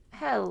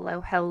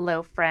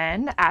Hello,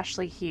 friend.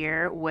 Ashley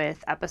here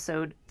with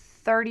episode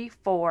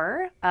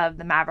 34 of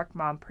the Maverick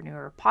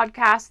Mompreneur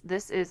podcast.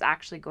 This is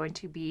actually going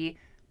to be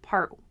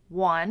part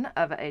one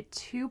of a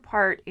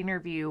two-part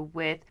interview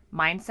with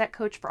mindset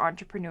coach for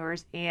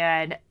entrepreneurs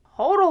and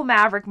total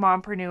Maverick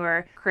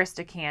Mompreneur,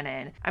 Krista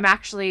Cannon. I'm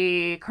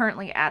actually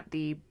currently at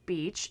the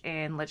beach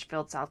in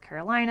Litchfield, South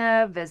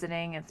Carolina,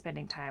 visiting and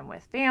spending time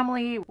with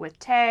family, with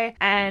Tay,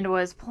 and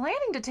was planning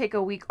to take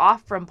a week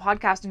off from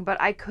podcasting, but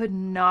I could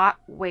not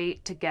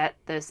wait to get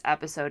this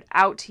episode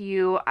out to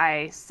you.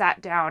 I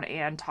sat down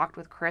and talked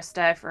with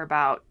Krista for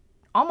about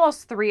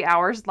almost 3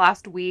 hours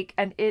last week,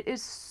 and it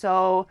is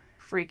so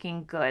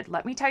freaking good.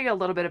 Let me tell you a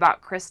little bit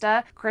about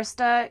Krista.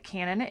 Krista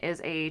Cannon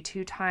is a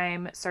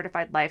 2-time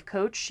certified life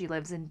coach. She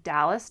lives in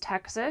Dallas,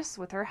 Texas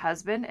with her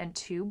husband and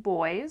 2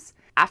 boys.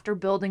 After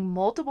building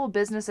multiple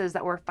businesses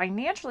that were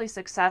financially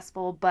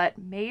successful but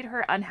made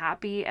her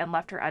unhappy and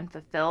left her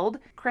unfulfilled,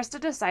 Krista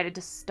decided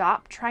to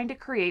stop trying to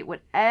create what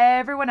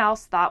everyone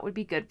else thought would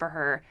be good for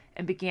her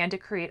and began to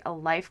create a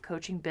life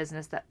coaching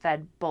business that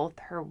fed both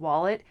her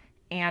wallet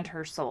and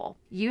her soul.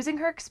 Using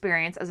her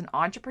experience as an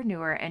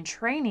entrepreneur and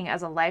training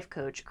as a life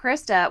coach,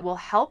 Krista will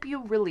help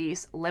you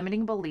release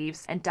limiting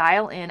beliefs and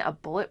dial in a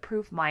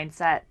bulletproof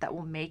mindset that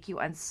will make you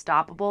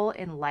unstoppable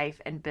in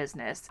life and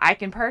business. I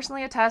can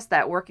personally attest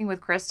that working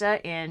with Krista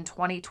in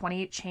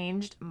 2020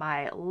 changed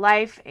my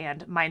life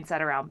and mindset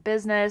around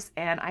business,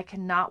 and I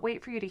cannot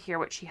wait for you to hear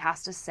what she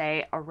has to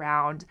say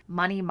around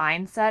money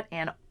mindset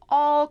and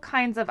all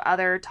kinds of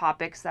other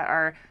topics that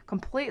are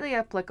completely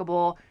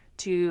applicable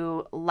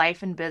to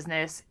life and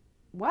business,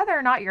 whether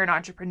or not you're an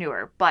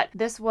entrepreneur. But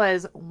this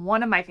was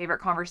one of my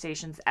favorite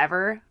conversations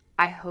ever.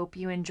 I hope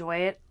you enjoy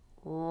it.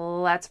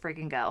 Let's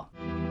freaking go.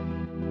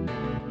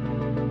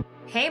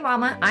 Hey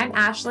mama, I'm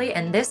Ashley,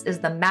 and this is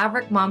the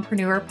Maverick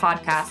Mompreneur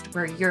podcast,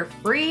 where you're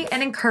free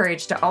and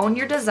encouraged to own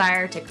your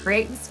desire to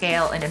create and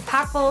scale an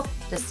impactful,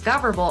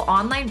 discoverable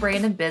online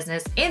brand and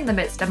business in the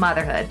midst of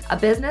motherhood. A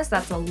business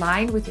that's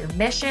aligned with your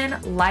mission,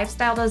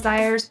 lifestyle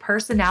desires,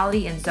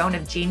 personality, and zone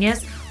of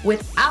genius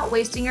without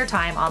wasting your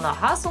time on the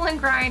hustle and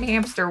grind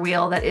hamster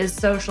wheel that is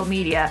social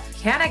media.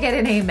 Can I get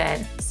an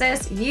amen?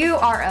 Sis, you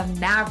are a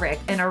maverick,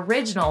 an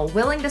original,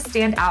 willing to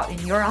stand out in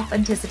your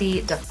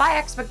authenticity, defy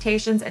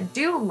expectations, and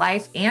do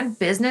life and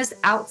business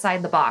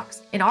outside the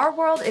box. In our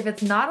world, if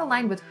it's not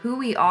aligned with who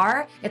we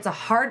are, it's a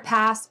hard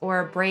pass or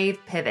a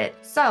brave pivot.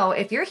 So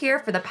if you're here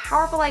for the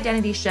powerful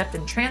identity shift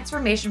and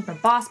transformation from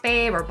boss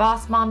babe or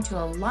boss mom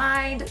to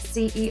aligned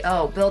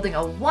CEO, building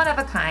a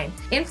one-of-a-kind,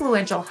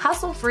 influential,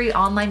 hustle-free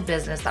online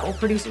business that will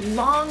produce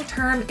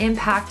long-term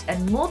impact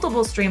and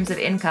multiple streams of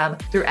income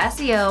through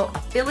SEO,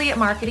 affiliate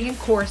marketing, and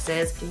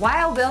courses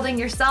while building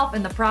yourself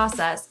in the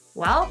process,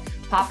 well,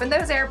 pop in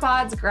those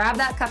AirPods, grab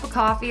that cup of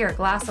coffee or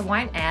glass of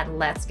wine, and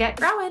let's get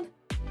growing.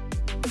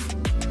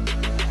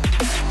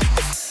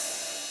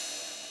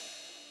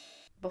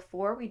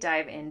 Before we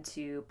dive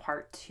into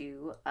part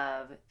 2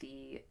 of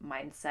the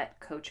Mindset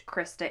Coach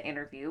Krista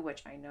interview,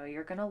 which I know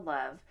you're going to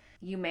love,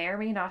 you may or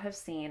may not have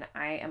seen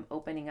I am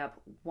opening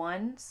up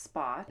one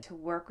spot to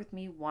work with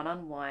me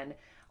one-on-one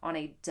on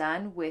a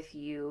done with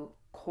you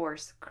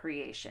course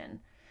creation.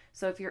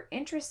 So if you're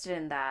interested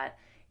in that,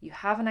 you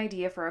have an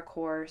idea for a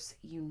course,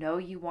 you know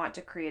you want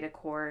to create a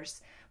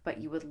course, but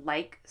you would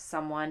like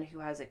someone who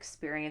has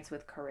experience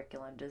with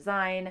curriculum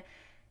design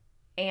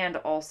and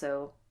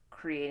also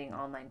creating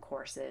online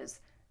courses,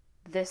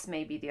 this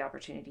may be the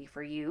opportunity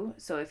for you.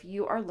 So if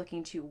you are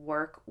looking to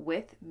work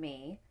with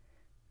me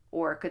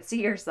or could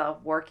see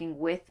yourself working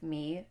with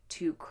me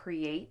to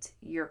create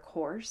your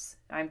course,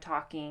 I'm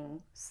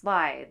talking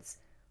slides,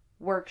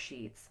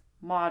 worksheets,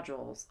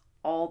 modules,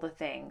 all the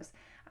things.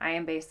 I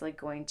am basically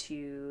going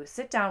to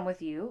sit down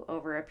with you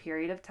over a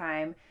period of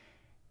time,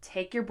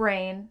 take your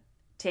brain,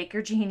 take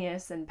your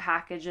genius, and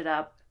package it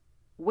up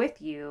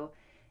with you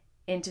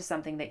into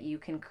something that you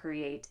can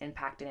create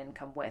impact and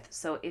income with.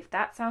 So if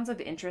that sounds of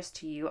interest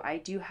to you, I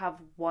do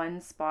have one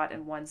spot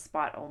and one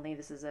spot only.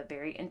 This is a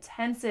very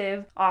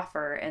intensive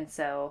offer, and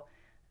so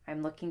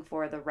I'm looking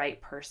for the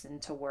right person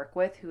to work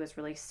with who is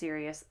really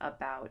serious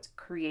about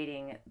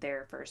creating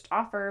their first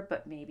offer,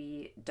 but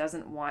maybe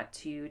doesn't want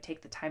to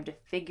take the time to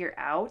figure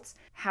out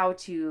how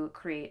to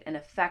create an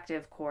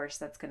effective course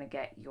that's going to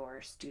get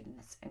your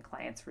students and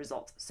clients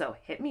results. So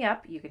hit me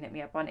up. You can hit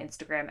me up on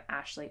Instagram,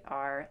 Ashley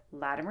R.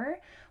 Latimer,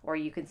 or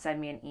you can send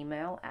me an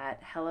email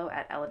at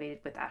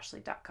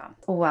hello@elevatedwithashley.com.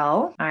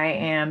 Well, I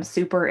am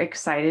super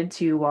excited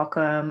to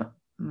welcome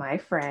my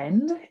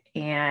friend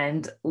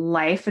and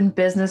life and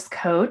business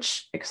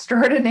coach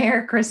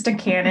extraordinaire, Krista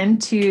Cannon,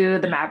 to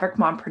the Maverick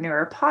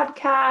Mompreneur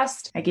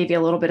podcast. I gave you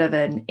a little bit of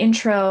an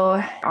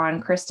intro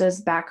on Krista's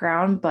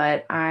background,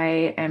 but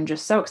I am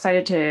just so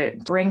excited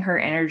to bring her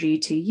energy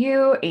to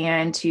you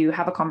and to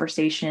have a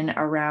conversation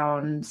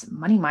around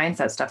money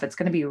mindset stuff. It's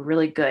going to be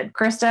really good.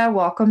 Krista,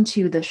 welcome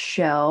to the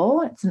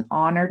show. It's an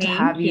honor to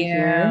have you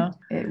here.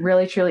 It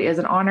really, truly is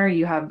an honor.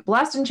 You have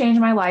blessed and changed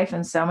my life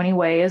in so many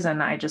ways,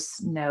 and I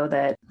just know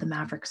that the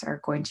Mavericks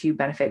are going to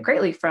benefit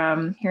greatly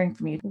from hearing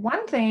from you.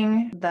 One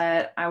thing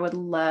that I would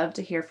love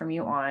to hear from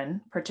you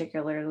on,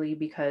 particularly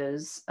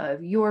because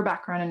of your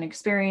background and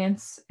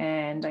experience,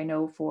 and I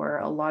know for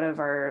a lot of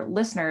our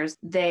listeners,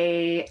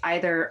 they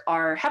either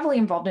are heavily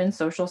involved in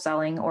social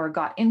selling or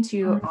got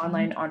into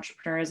online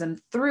entrepreneurism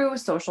through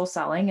social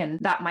selling. And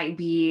that might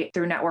be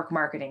through network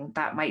marketing.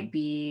 That might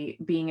be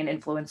being an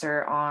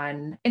influencer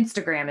on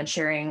Instagram and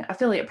sharing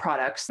affiliate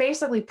products,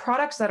 basically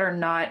products that are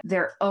not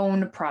their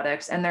own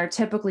products. And they're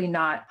typically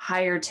not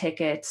higher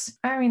tickets.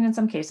 I mean, in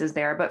some cases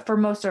they are, but for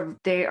most of,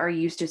 they are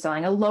used to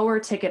selling a lower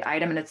ticket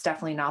item and it's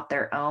definitely not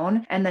their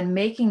own. And then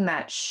making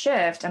that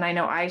shift. And I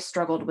know I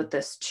struggled with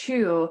this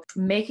too,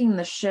 making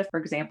the shift, for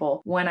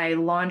example, when I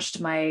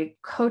launched my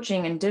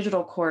coaching and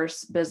digital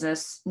course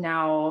business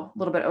now a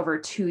little bit over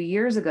 2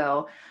 years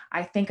ago,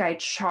 I think I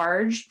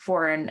charged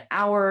for an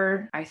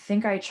hour, I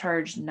think I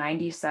charged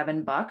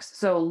 $97.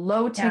 So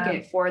low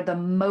ticket for the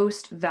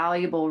most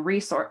valuable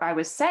resource. I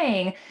was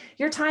saying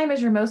your time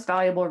is your most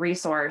valuable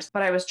resource,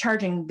 but I was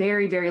charging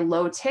very, very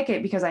low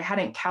ticket because I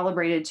hadn't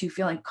calibrated to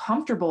feeling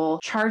comfortable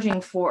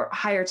charging for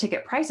higher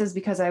ticket prices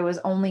because I was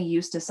only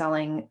used to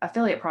selling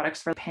affiliate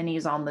products for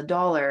pennies on the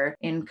dollar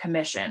in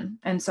commission.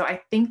 And so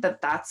I think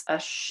that that's a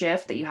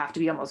shift that you have to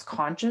be almost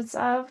conscious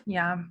of.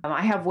 Yeah.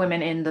 I have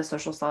women in the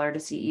Social Seller to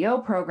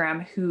CEO program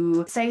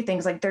who say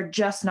things like they're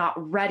just not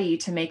ready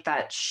to make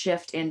that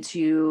shift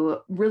into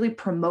really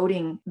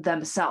promoting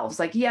themselves.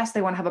 Like, yes,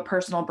 they want to have a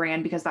personal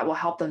brand because that will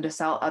help them to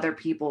sell other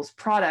people's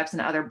products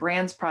and other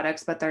brands'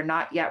 products, but they're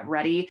not yet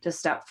ready to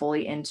step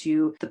fully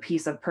into the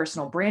piece of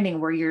personal branding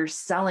where you're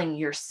selling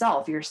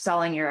yourself, you're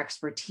selling your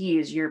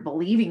expertise, you're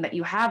believing that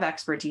you have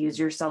expertise,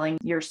 you're selling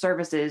your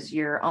services,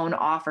 your own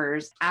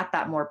offers at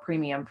that more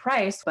premium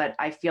price. But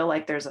I feel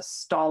like there's a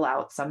stall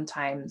out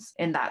sometimes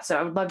in that. So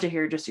I would love to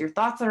hear just your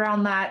thoughts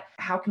around that.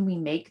 How can we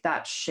make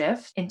that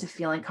shift into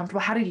feeling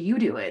comfortable? How did you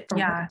do it from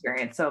your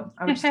experience? So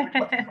I would just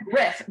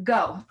riff,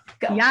 go.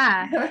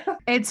 Yeah.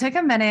 It took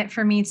a minute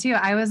for me too.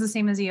 I was the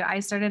same as you.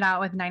 I started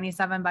out with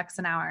 $97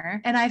 an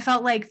hour and I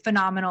felt like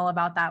phenomenal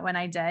about that when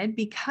I did,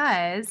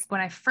 because when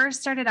I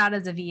first started out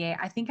as a VA,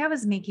 I think I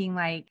was making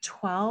like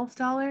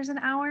 $12 an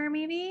hour,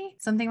 maybe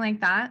something like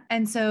that.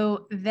 And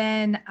so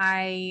then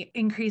I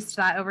increased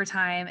that over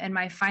time. And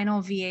my final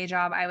VA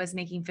job, I was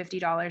making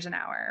 $50 an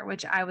hour,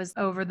 which I was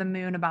over the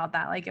moon about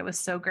that. Like it was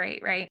so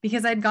great, right?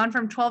 Because I'd gone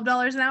from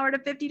 $12 an hour to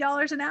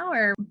 $50 an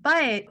hour.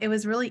 But it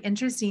was really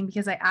interesting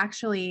because I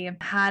actually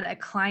had a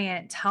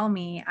client tell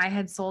me I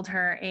had sold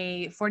her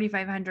a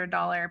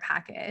 $4,500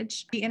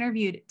 package. She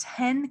interviewed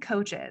 10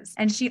 coaches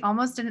and she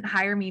almost didn't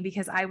hire me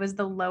because I was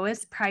the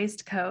lowest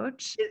priced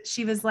coach.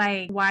 She was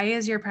like, why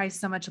is your price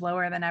so much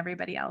lower than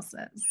everybody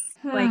else's?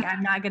 Like,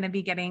 I'm not going to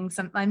be getting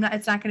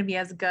it's not going to be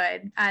as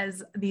good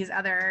as these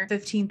other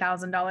 $15,000,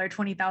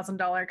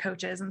 $20,000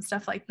 coaches and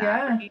stuff like that.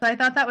 Yeah. Right? So I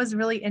thought that was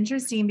really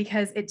interesting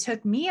because it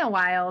took me a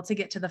while to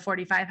get to the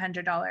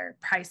 $4,500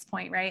 price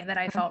point, right? That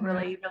I felt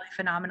really, really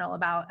phenomenal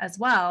about as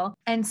well.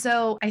 And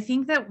so I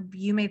think that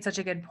you made such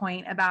a good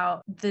point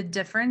about the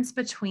difference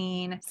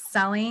between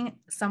selling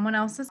someone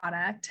else's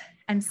product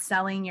and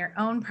selling your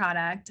own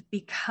product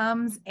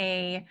becomes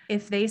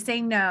if they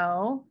say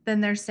no, then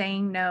they're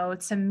saying no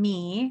to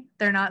me.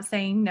 They're not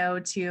saying no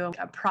to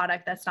a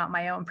product that's not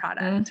my own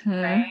product,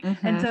 right?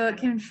 And so it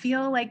can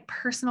feel like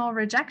personal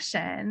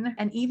rejection.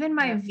 And even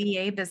my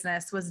VA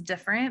business was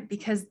different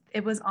because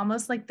it was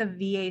almost like the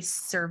VA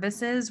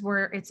services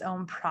were its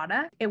own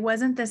product. It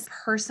wasn't this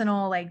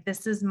personal, like,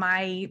 this is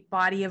my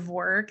body of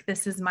work.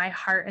 This is my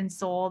heart and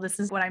soul.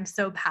 This is what I'm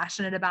so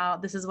passionate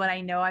about. This is what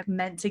I know I'm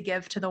meant to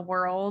give to the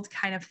world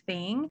kind of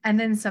thing. And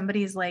then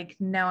somebody's like,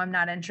 no, I'm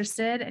not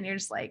interested. And you're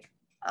just like,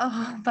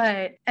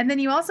 and then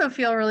you also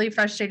feel really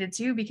frustrated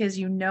too, because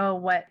you know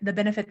what the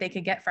benefit they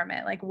could get from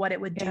it, like what it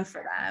would do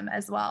for them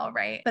as well.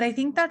 Right. But I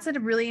think that's a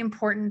really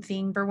important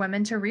thing for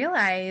women to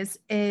realize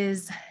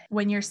is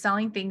when you're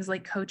selling things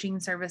like coaching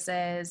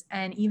services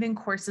and even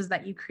courses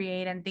that you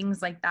create and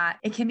things like that,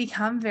 it can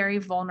become very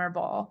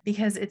vulnerable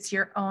because it's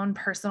your own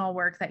personal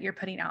work that you're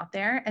putting out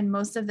there. And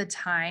most of the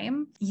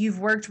time you've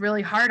worked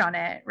really hard on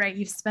it, right?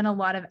 You've spent a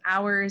lot of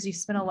hours, you've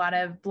spent a lot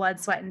of blood,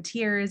 sweat, and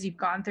tears. You've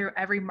gone through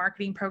every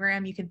marketing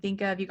program you can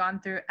think of. You've gone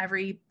through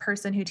every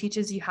person who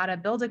teaches you how to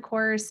build a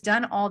course,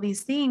 done all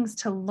these things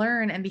to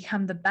learn and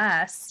become the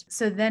best.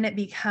 So then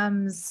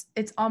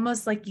it's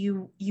almost like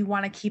you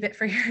want to keep it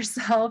for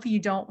yourself. You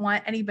don't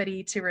want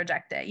anybody to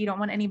reject it. You don't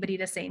want anybody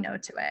to say no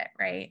to it,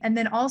 right? And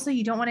then also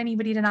you don't want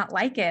anybody to not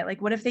like it.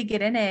 Like what if they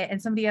get in it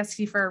and somebody asks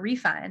you for a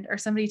refund or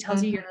somebody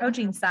tells you your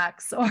coaching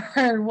sucks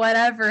or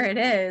whatever it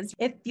is?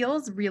 It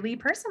feels really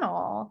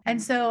personal.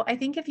 And so I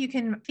think if you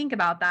can think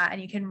about that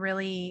and you can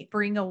really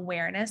bring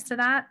awareness to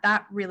that,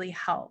 that really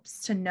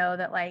helps to know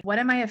that, like, what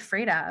am I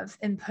afraid of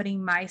in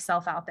putting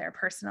myself out there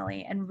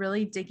personally and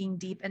really digging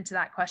deep into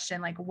that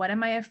question? Like, what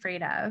am I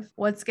afraid of?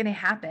 What's going to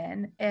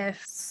happen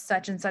if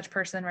such and such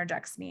person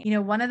rejects me. You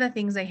know, one of the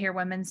things I hear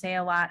women say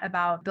a lot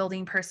about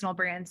building personal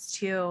brands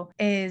too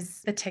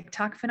is the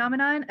TikTok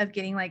phenomenon of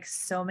getting like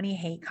so many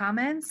hate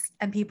comments,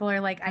 and people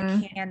are like, I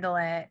can't handle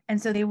it. And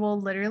so they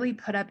will literally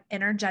put up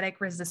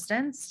energetic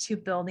resistance to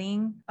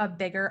building a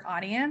bigger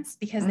audience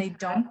because they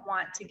don't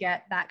want to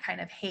get that kind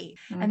of hate,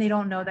 and they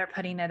don't know they're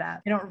putting it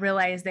up. They don't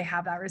realize they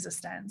have that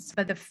resistance,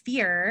 but the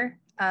fear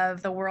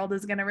of the world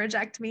is going to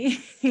reject me.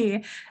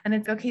 And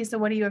it's okay. So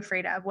what are you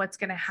afraid of? What's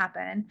going to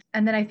happen?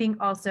 And then I think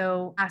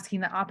also asking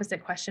the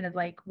opposite question of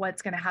like,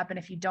 what's going to happen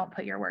if you don't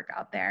put your work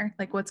out there?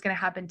 Like, what's going to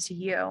happen to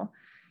you?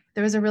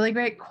 There was a really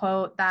great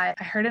quote that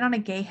I heard it on a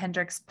Gay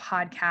Hendricks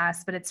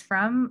podcast, but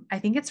I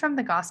think it's from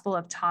the Gospel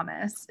of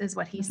Thomas is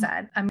what he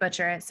said. I'm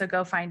butcher it, so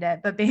go find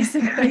it. But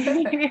basically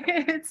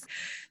it's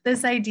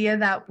this idea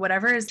that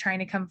whatever is trying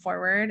to come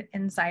forward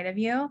inside of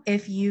you,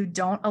 if you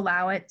don't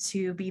allow it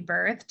to be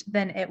birthed,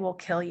 then it will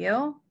kill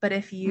you. But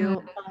if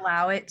you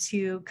allow it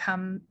to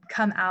come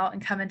out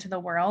and come into the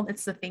world,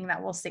 it's the thing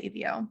that will save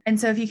you. And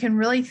so if you can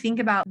really think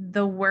about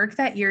the work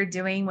that you're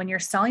doing when you're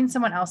selling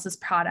someone else's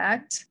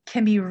product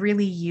can be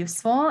really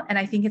useful. And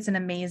I think it's an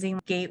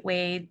amazing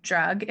gateway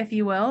drug, if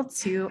you will,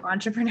 to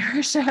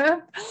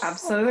entrepreneurship.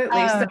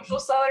 Absolutely. Social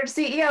seller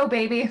CEO,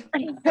 baby.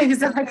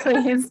 Exactly.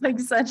 It's like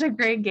such a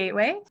great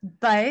gateway.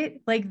 But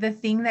like the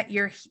thing that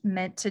you're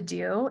meant to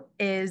do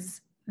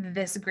is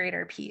this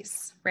greater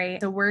piece, right?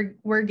 So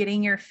we're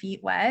getting your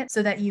feet wet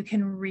so that you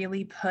can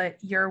really put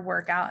your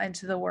work out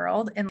into the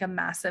world in a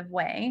massive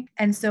way.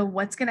 And so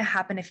what's going to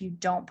happen if you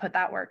don't put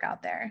that work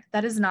out there?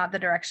 That is not the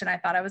direction I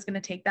thought I was going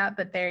to take that,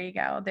 but there you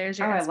go. There's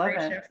your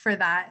inspiration for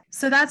that.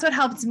 So that's what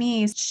helped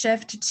me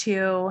shift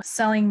to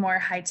selling more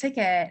high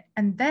ticket.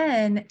 And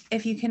then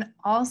if you can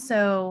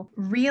also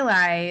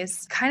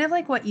realize kind of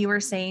like what you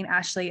were saying,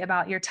 Ashley,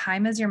 about your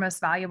time is your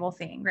most valuable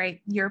thing,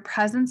 right? Your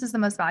presence is the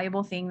most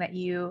valuable thing that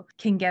you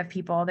can give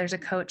people. There's a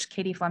coach,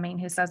 Katie Fleming,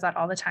 who says that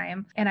all the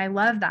time. And I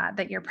love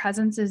that your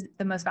presence is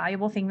the most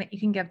valuable thing that you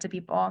can give to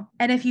people.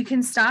 And if you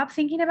can stop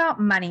thinking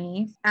about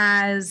money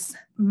as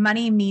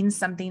money means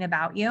something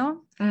about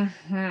you,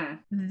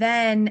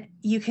 then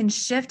you can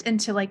shift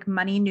into like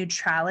money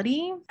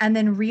neutrality and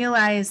then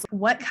realize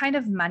what kind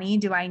of money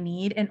do I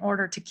need in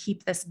order to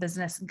keep this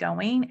business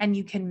going? And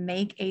you can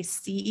make a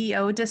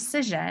CEO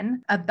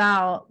decision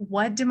about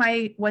what do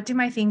my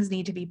things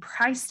need to be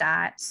priced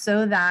at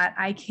so that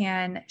I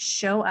can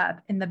show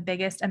up in the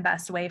biggest and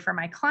best way for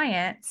my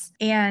clients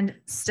and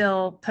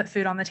still put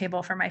food on the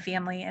table for my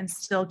family and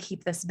still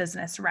keep this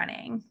business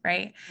running,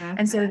 right?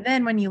 And so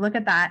then when you look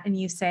at that and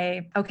you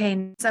say, okay,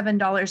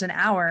 $7 an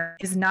hour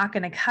is not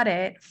going to cut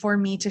it for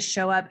me to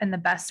show up in the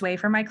best way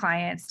for my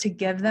clients, to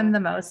give them the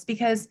most,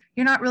 because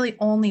you're not really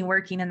only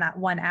working in that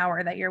 1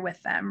 hour that you're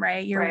with them,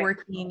 right? You're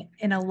working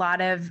in a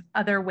lot of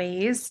other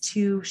ways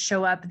to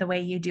show up the way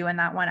you do in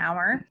that 1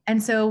 hour.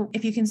 And so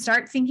if you can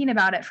start thinking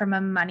about it from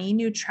a money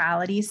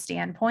neutrality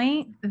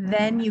standpoint,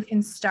 then you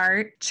can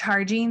start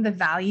charging the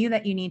value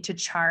that you need to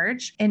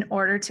charge in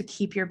order to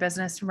keep your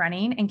business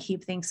running and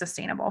keep things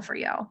sustainable for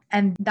you.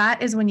 And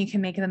that is when you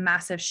can make the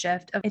massive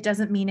shift of it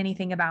doesn't mean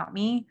anything about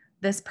me.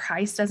 This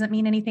price doesn't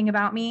mean anything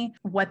about me.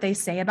 What they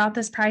say about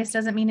this price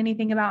doesn't mean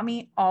anything about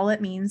me. All it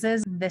means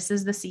is this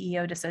is the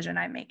CEO decision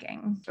I'm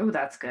making. Oh,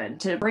 that's good.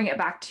 To bring it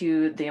back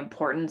to the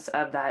importance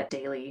of that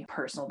daily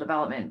personal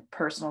development,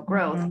 personal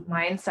growth,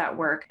 mindset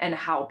work, and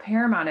how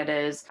paramount it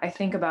is. I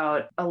think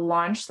about a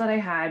launch that I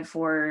had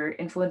for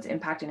Influence,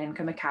 Impact, and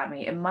Income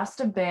Academy. It must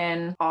have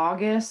been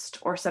August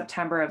or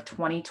September of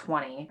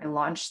 2020. I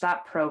launched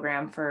that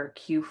program for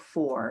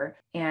Q4.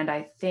 And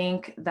I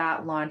think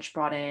that launch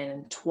brought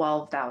in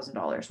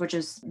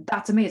 $12,000,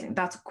 that's amazing.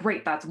 That's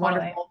great. That's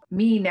wonderful.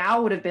 Me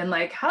now would have been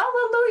like,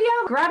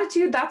 hallelujah,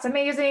 gratitude. That's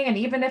amazing. And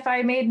even if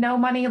I made no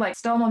money, like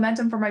still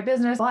momentum for my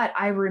business. But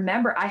I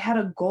remember I had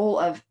a goal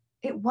of,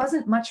 it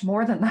wasn't much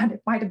more than that.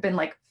 It might've been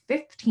like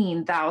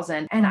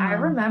 15,000. And I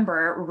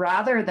remember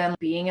rather than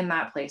being in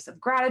that place of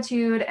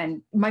gratitude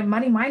and my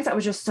money mindset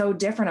was just so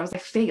different. I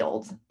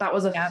failed. That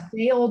was a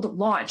failed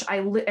launch. I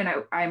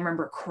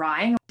remember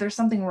crying. There's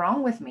something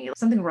wrong with me,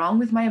 something wrong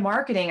with my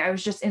marketing. I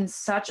was just in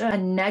such a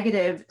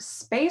negative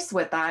space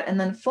with that. And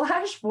then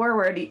flash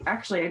forward,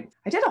 actually,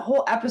 I did a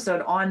whole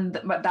episode on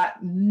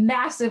that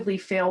massively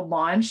failed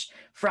launch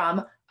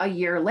from a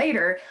year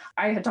later.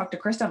 I had talked to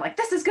Krista. I'm like,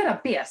 this is going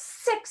to be a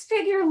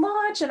 6-figure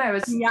launch. And I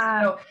was,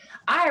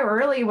 I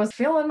really was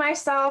feeling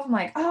myself. I'm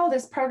like, oh,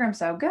 this program's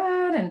so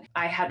good. And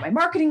I had my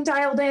marketing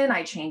dialed in.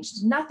 I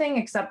changed nothing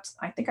except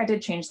I think I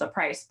did change the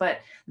price,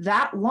 but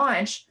that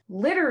launch,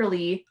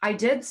 literally, I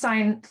did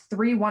sign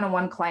 3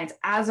 one-on-one clients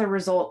as a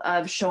result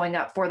of showing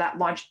up for that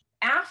launch.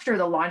 After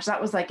the launch, that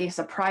was like a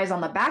surprise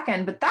on the back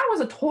end, but that was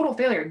a total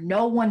failure.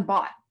 No one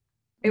bought.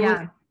 It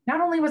was not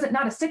only was it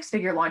not a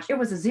 6-figure launch, it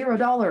was a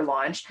 $0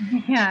 launch.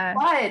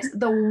 But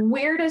the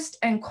weirdest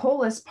and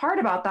coolest part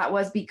about that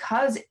was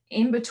because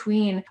in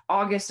between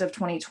August of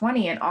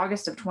 2020 and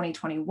August of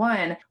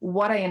 2021,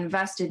 what I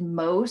invested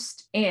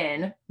most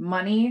in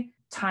money,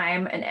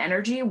 time, and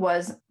energy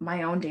was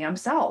my own damn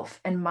self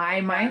and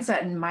my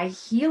mindset and my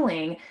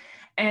healing.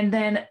 And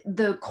then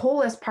the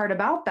coolest part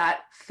about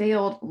that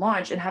failed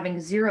launch and having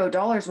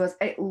 $0 was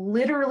it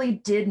literally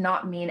did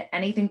not mean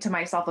anything to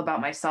myself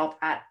about myself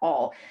at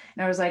all.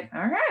 And I was like,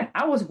 all right,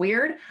 that was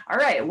weird. All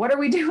right, what are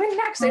we doing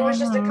next? It was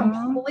just a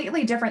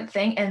completely different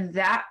thing. And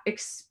that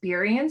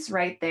experience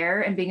right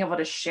there and being able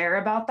to share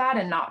about that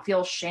and not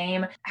feel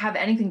shame, have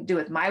anything to do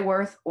with my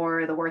worth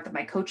or the worth of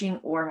my coaching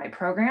or my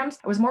programs.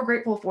 I was more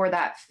grateful for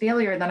that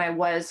failure than I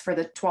was for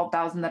the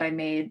 12,000 that I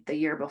made the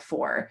year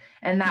before.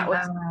 And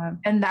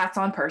that's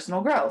on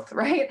personal growth,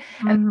 right?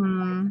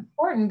 And it's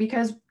important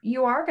because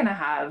you are going to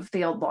have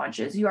failed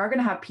launches. You are going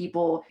to have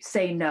people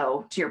say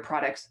no to your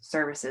products,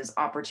 services,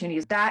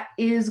 opportunities. That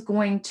is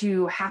going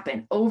to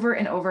happen over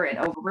and over and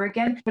over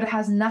again, but it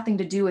has nothing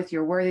to do with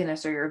your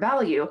worthiness or your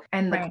value.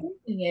 And the cool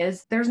thing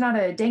is there's not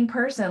a dang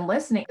person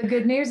listening. The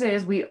good news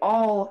is we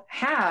all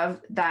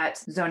have that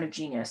zone of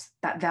genius,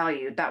 that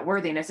value, that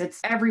worthiness.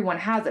 Everyone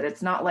has it.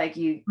 It's not like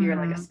you're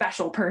like a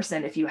special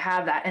person if you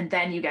have that and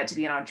then you get to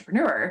be an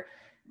entrepreneur.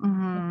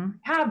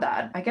 Have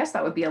that. I guess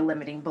that would be a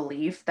limiting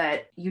belief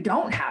that you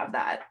don't have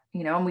that,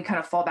 and we kind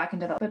of fall back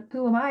into that. But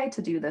who am I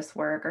to do this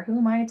work, or who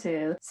am I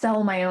to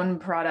sell my own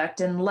product,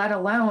 and let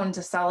alone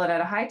to sell it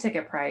at a high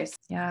ticket price?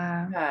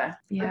 But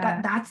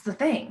that's the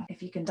thing.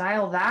 If you can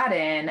dial that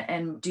in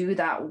and do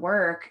that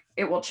work,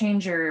 it will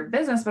change your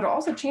business, but it'll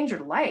also change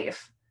your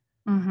life.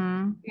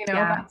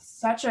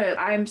 That's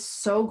I'm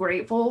so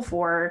grateful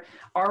for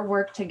our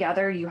work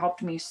together. You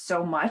helped me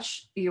so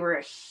much. You were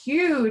a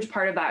huge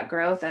part of that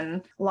growth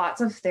and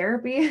lots of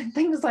therapy and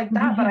things like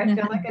that. But I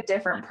feel like a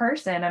different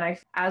person. And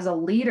as a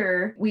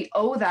leader, we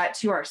owe that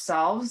to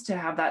ourselves to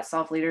have that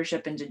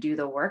self-leadership and to do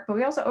the work, but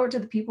we also owe it to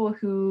the people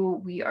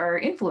who we are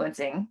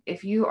influencing.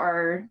 If you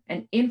are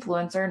an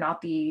influencer,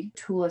 not the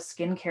Tula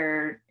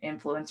skincare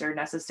influencer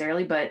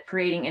necessarily, but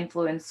creating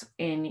influence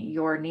in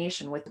your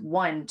niche and with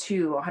 1,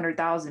 2,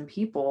 100,000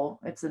 people,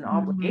 it's an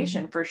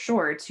obligation for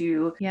sure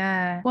to.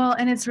 Well,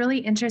 and it's really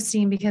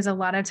interesting because a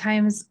lot of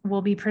times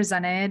we'll be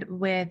presented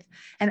with,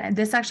 and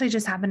this actually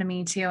just happened to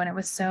me too. And it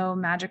was so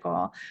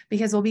magical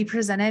because we'll be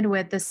presented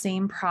with the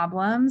same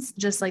problems,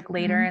 just like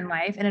later in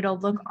life, and it'll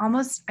look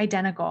almost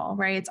identical,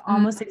 right? It's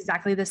almost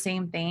exactly the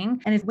same thing.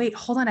 And it's, wait,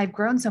 hold on. I've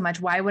grown so much.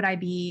 Why would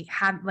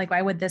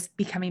why would this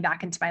be coming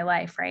back into my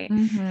life? Right.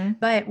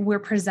 But we're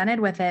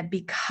presented with it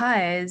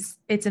because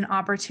it's an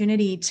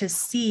opportunity to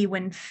see,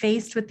 when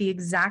faced with the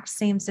exact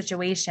same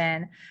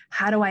situation,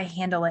 how do I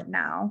handle it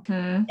now?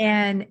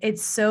 And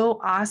it's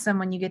so awesome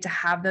when you get to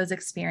have those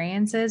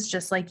experiences,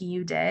 just like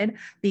you did,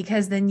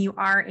 because then you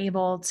are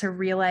able to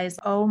realize,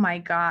 oh my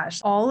gosh,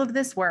 all of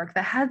this work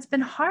that has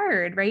been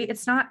hard, right?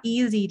 It's not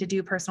easy to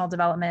do personal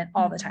development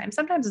all the time.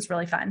 Sometimes it's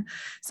really fun.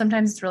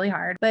 Sometimes it's really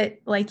hard. But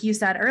like you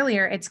said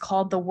earlier, it's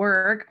called the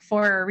work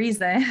for a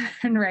reason,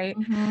 right?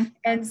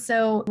 And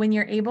so when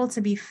you're able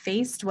to be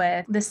faced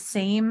with the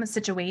same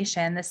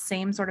situation, the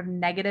same sort of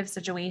negative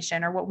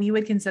situation, or what we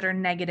would consider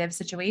negative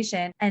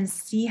situation, and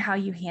see how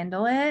you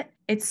handle it,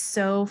 it's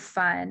so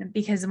fun,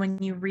 because when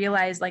you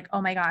realize, like,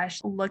 oh my gosh,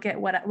 look at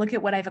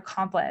what I've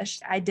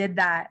accomplished. I did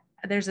that.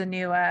 There's a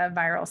new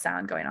viral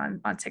sound going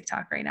on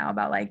TikTok right now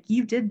about like,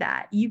 you did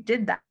that,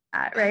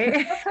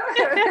 right?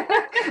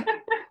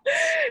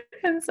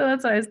 And so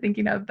that's what I was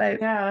thinking of.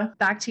 But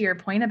back to your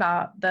point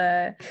about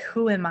the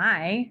who am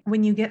I,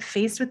 when you get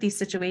faced with these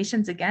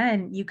situations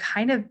again, you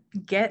kind of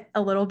get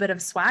a little bit of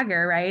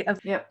swagger, right? Of,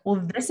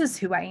 well, this is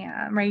who I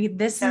am, right?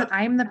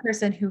 I'm the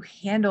person who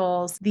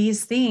handles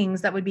these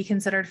things that would be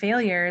considered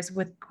failures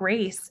with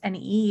grace and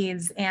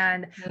ease.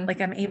 And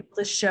like, I'm able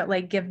to show,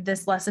 like, give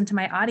this lesson to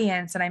my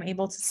audience, and I'm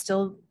able to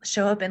still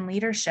show up in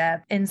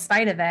leadership in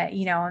spite of it,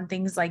 and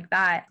things like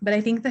that. But I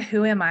think the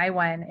who am I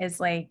one is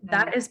like,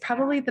 that is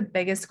probably the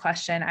biggest question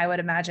I would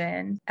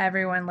imagine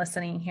everyone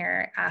listening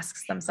here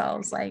asks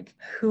themselves, like,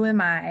 who am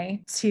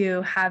I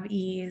to have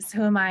ease?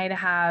 Who am I to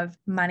have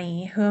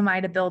money? Who am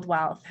I to build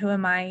wealth? Who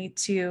am I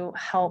to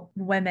help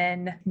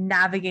women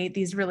navigate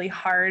these really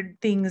hard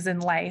things in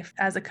life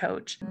as a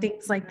coach?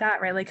 Things like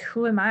that, right? Like,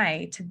 who am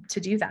I to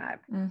do that?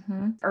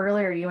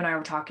 Earlier, you and I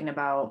were talking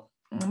about,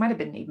 it might have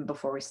been even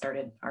before we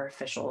started our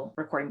official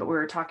recording, but we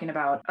were talking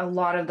about a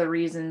lot of the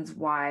reasons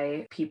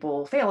why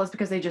people fail is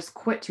because they just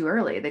quit too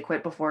early. They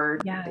quit before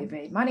they've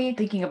made money.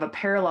 Thinking of a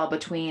parallel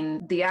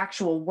between the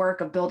actual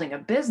work of building a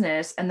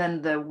business and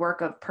then the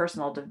work of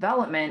personal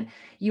development,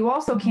 you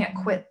also can't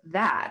quit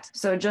that.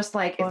 So just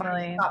like if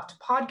I stopped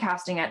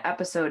podcasting at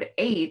episode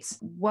 8,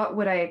 what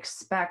would I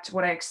expect?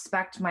 Would I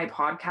expect my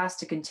podcast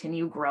to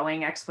continue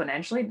growing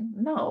exponentially?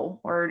 No,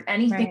 or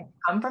anything to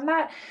come from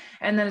that.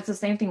 And then it's the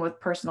same thing with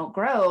personal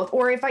growth.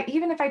 Or if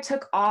I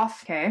took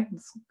off,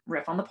 let's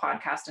riff on the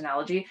podcast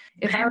analogy.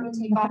 If I were to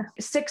take off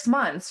 6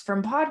 months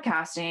from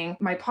podcasting,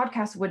 my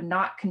podcast would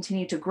not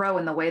continue to grow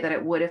in the way that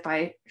it would if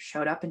I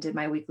showed up and did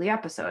my weekly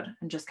episode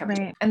and just kept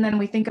it. And then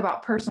we think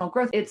about personal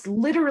growth. It's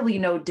literally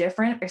no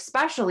different,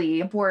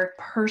 especially for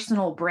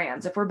personal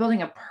brands. If we're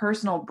building a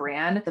personal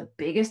brand, the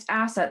biggest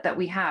asset that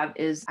we have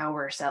is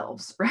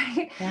ourselves,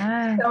 right?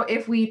 So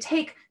if we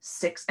take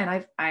 6,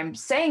 and I'm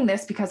saying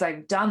this because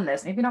I've done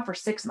this, maybe not for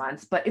 6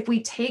 months, but if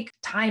we take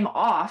take time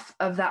off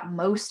of that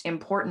most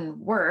important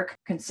work,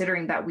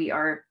 considering that we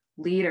are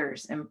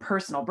leaders and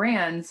personal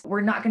brands,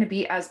 we're not going to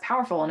be as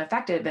powerful and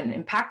effective and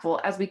impactful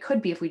as we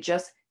could be if we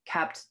just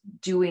kept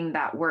doing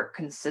that work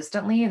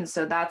consistently. And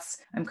so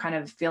I'm kind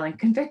of feeling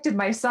convicted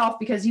myself,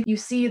 because you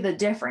see the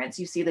difference.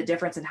 You see the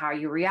difference in how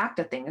you react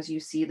to things.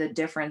 You see the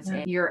difference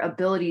in your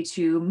ability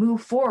to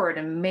move forward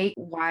and make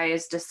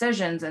wise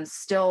decisions and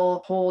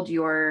still hold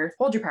your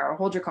power,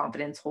 hold your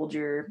confidence, hold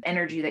your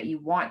energy that you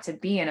want to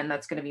be in. And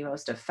that's going to be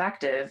most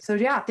effective. So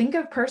yeah, think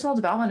of personal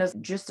development as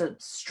just a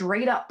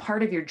straight up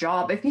part of your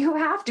job if you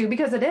have to,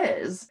 because it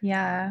is.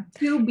 Yeah.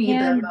 To be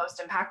the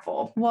most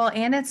impactful. Well,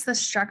 and it's the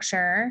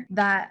structure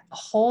that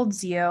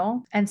holds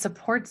you and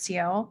supports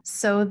you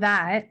so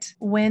that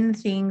when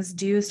things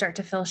do start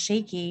to feel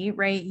shaky,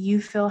 right,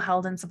 you feel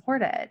held and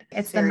supported.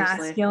 It's Seriously. The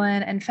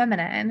masculine and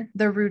feminine,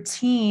 the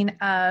routine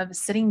of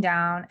sitting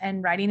down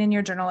and writing in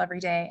your journal every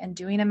day and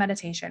doing a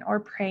meditation or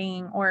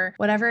praying or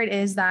whatever it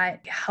is that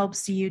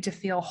helps you to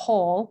feel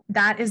whole.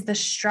 That is the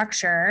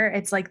structure.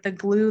 It's like the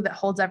glue that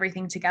holds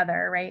everything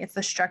together, right? It's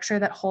the structure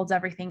that holds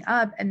everything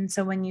up. And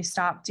so when you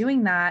stop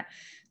doing that,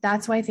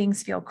 that's why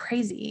things feel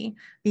crazy,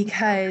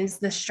 because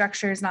the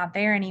structure is not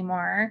there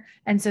anymore.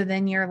 And so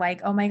then you're like,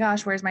 oh my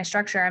gosh, where's my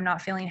structure? I'm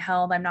not feeling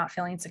held. I'm not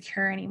feeling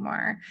secure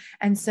anymore.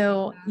 And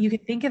so you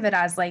could think of it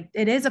as like,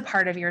 it is a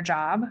part of your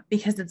job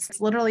because it's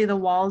literally the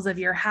walls of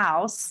your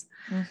house.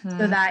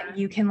 So that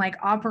you can like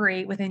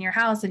operate within your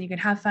house and you can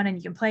have fun and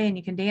you can play and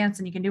you can dance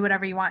and you can do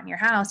whatever you want in your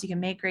house. You can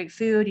make great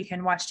food. You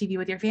can watch TV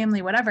with your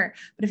family, whatever.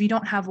 But if you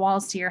don't have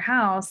walls to your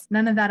house,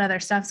 none of that other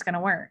stuff's going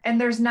to work.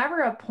 And there's never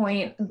a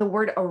point, the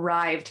word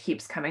arrived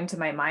keeps coming to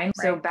my mind.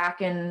 Right. So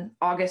back in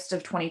August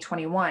of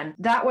 2021,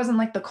 that wasn't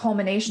like the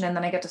culmination and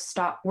then I get to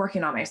stop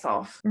working on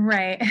myself.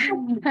 Right.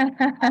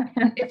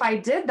 If I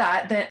did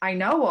that, then I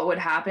know what would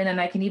happen.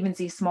 And I can even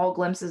see small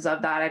glimpses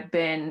of that. I've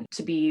been,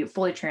 to be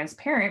fully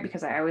transparent,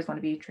 because I always want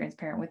to be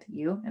transparent with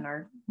you and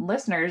our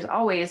listeners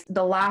always.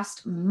 The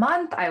last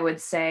month, I would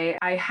say,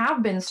 I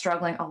have been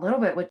struggling a little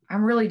bit with,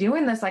 I'm really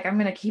doing this. Like, I'm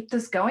going to keep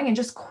this going, and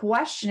just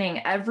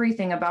questioning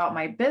everything about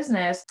my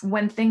business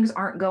when things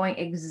aren't going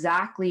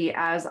exactly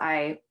as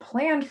I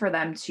planned for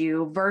them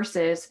to,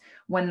 versus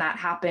when that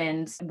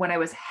happened, when I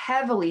was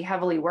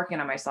heavily working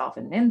on myself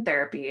and in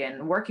therapy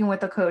and working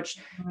with a coach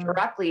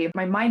directly,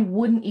 my mind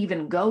wouldn't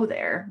even go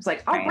there. It's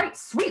like, all right,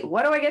 sweet.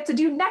 What do I get to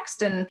do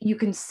next? And you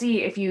can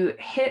see if you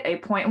hit a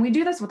point, and we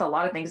do this with a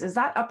lot of things, is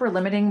that upper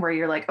limiting where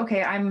you're like,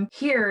 okay, I'm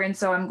here. And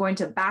so I'm going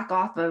to back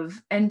off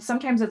of, and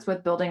sometimes it's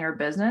with building our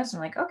business.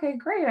 I'm like, okay,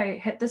 great. I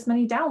hit this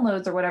many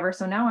downloads or whatever.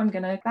 So now I'm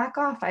going to back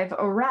off. I've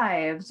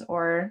arrived,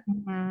 or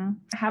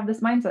have this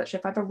mindset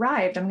shift. I've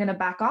arrived. I'm going to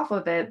back off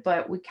of it,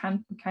 but we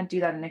can't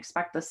do that and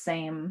expect the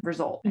same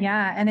result.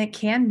 Yeah. And it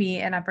can be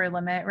an upper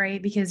limit,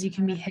 right? Because you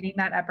can be hitting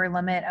that upper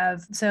limit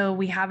of, so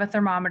we have a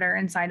thermometer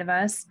inside of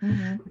us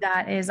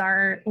that is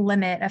our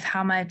limit of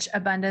how much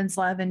abundance,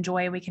 love, and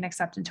joy we can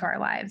accept into our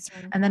lives.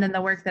 And then in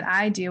the work that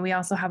I do, we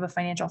also have a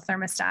financial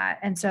thermostat.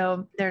 And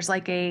so there's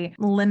like a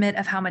limit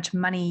of how much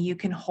money you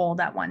can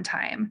hold at one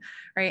time,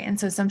 right? And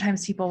so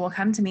sometimes people will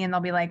come to me and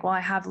they'll be like, well,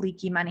 I have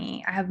leaky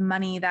money. I have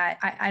money that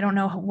I don't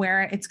know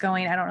where it's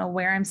going. I don't know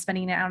where I'm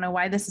spending it. I don't know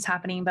why this is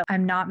happening, but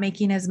I'm not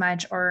making as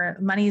much, or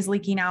money is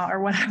leaking out or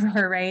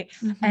whatever, right?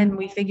 And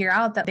we figure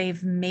out that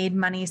they've made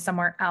money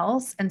somewhere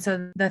else. And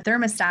so the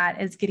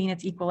thermostat is getting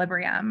its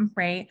equilibrium,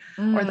 right?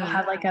 Or they'll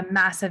have like a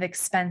massive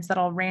expense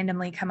that'll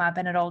randomly come up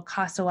and it'll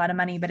cost a lot of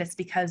money, but it's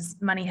because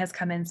money has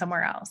come in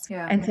somewhere else.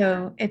 And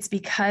so it's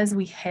because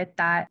we hit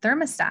that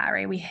thermostat,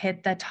 right? We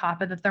hit the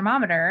top of the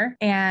thermometer,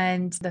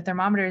 and the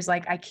thermometer is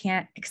like, I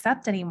can't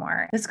accept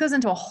anymore. This goes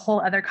into a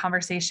whole other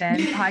conversation,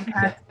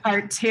 podcast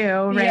part 2,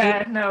 right?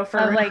 Yeah, no,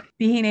 of like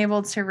being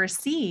able to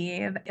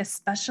receive,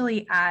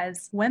 especially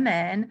as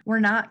women, we're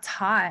not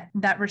taught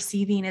that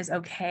receiving is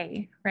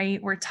okay,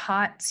 right? We're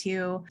taught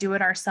to do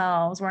it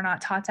ourselves. We're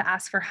not taught to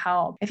ask for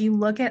help. If you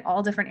look at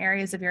all different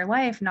areas of your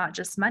life, not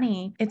just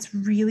money, it's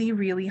really,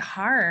 really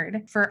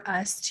hard for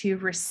us to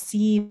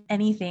receive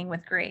anything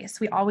with grace.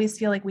 We always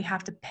feel like we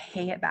have to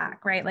pay it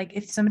back, right? Like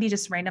if somebody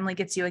just randomly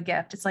gets you a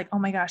gift, it's like, oh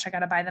my gosh, I got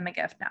to buy them a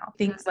gift now.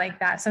 Things like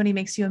that. Somebody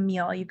makes you a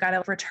meal, you've got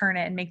to return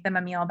it and make them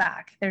a meal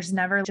back. There's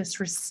never just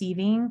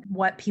receiving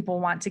what people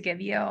want to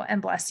give you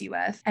and bless you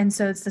with. And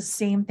so it's the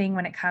same thing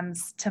when it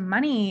comes to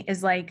money,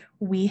 is like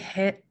we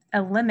hit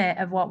a limit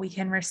of what we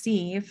can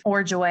receive,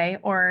 or joy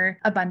or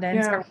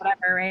abundance or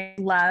whatever, right?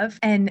 Love.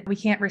 And we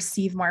can't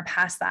receive more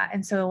past that.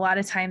 And so a lot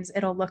of times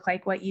it'll look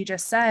like what you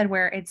just said,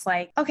 where it's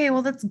like, okay,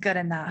 well, that's good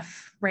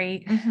enough,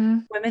 right?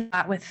 Women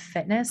that with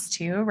fitness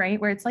too, right?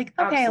 Where it's like,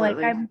 okay, like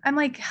I'm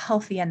like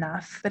healthy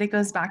enough, but it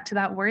goes back to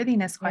that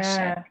worthiness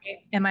question. Right?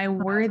 Am I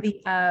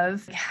worthy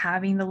of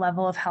having the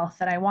level of health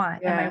that I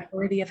want? Am I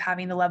worthy of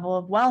having the level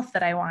of wealth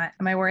that I want?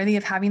 Am I worthy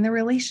of having the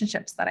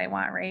relationships that I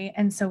want? Right.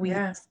 And so we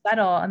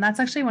settle. And that's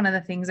actually one of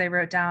the things I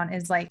wrote down,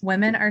 is like,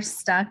 women are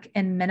stuck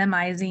in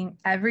minimizing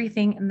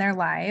everything in their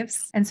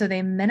lives. And so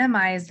they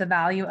minimize the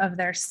value of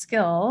their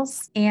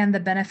skills and the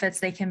benefits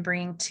they can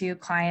bring to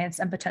clients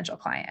and potential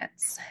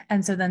clients.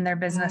 And so then their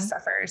business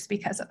suffers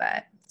because of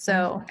it.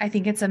 So I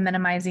think it's a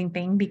minimizing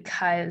thing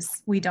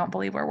because we don't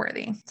believe we're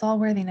worthy. It's all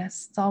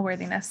worthiness. It's all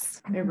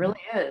worthiness. It really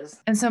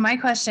is. And so my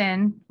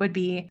question would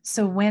be,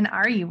 so when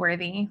are you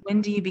worthy?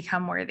 When do you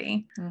become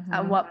worthy?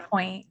 At what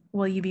point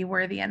will you be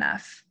worthy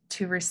enough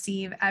to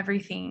receive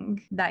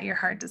everything that your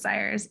heart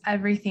desires,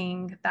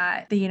 everything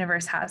that the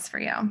universe has for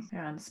you?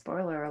 Yeah, and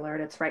spoiler alert,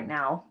 it's right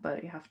now,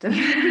 but you have to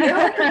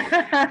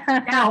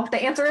now.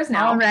 The answer is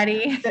now.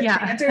 Already. The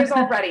answer is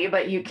already,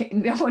 but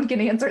no one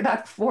can answer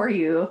that for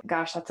you.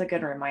 Gosh, that's a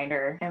good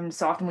reminder. And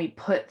so often we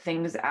put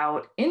things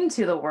out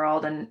into the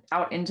world and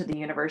out into the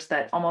universe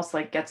that almost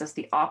like gets us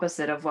the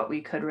opposite of what we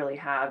could really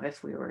have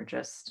if we were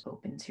just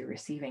open to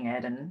receiving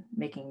it and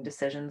making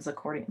decisions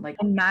according.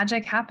 And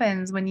magic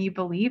happens when you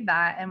believe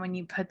that, and when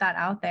you put that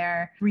out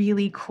there,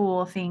 really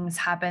cool things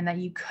happen that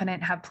you couldn't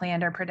have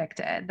planned or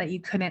predicted, that you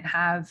couldn't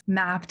have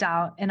mapped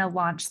out in a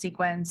launch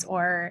sequence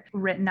or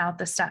written out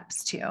the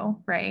steps to,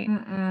 right?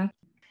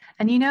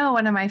 And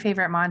one of my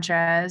favorite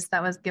mantras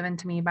that was given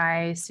to me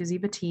by Susie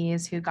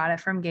Batiz, who got it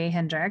from Gay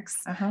Hendricks.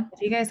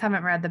 If you guys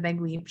haven't read The Big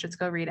Leap, just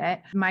go read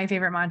it. My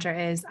favorite mantra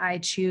is, I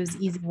choose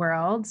easy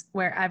world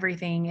where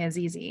everything is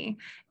easy.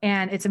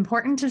 And it's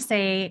important to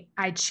say,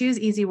 I choose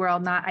easy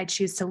world, not I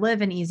choose to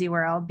live in easy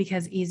world,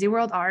 because easy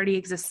world already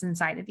exists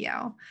inside of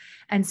you.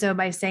 And so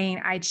by saying,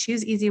 I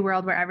choose easy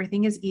world where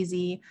everything is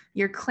easy,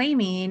 you're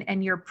claiming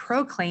and you're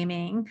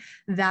proclaiming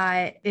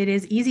that it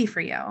is easy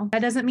for you.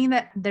 That doesn't mean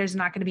that there's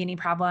not going to be any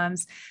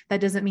problems.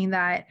 That doesn't mean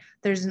that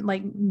there's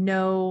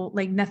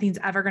nothing's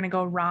ever going to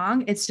go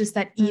wrong. It's just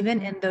that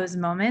even in those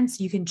moments,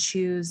 you can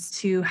choose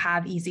to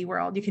have easy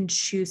world. You can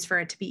choose for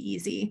it to be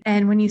easy.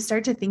 And when you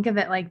start to think of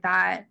it like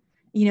that,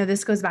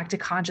 this goes back to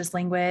conscious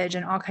language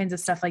and all kinds of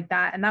stuff like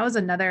that. And that was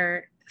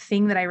another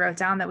thing that I wrote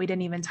down that we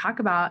didn't even talk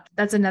about.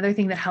 That's another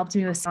thing that helped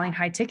me with selling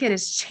high ticket,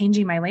 is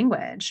changing my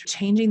language,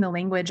 changing the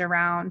language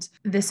around,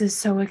 this is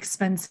so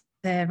expensive,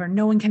 or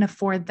no one can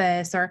afford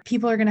this, or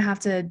people are going to have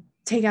to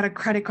take out a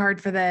credit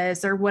card for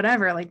this, or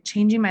whatever, like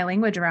changing my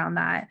language around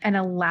that and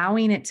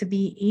allowing it to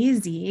be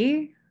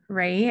easy.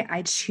 Right?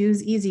 I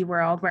choose easy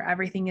world where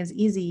everything is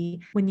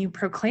easy. When you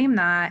proclaim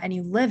that and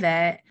you live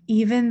it,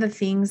 even the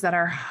things that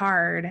are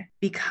hard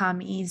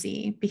become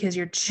easy because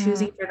you're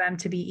choosing for them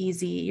to be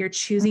easy. You're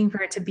choosing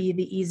for it to be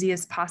the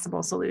easiest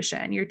possible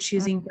solution. You're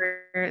choosing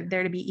for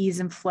there to be ease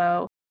and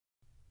flow.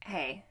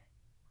 Hey,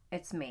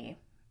 it's me.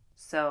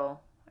 So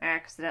I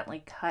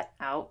accidentally cut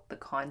out the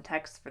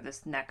context for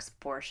this next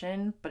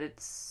portion, but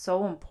it's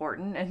so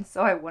important. And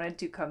so I wanted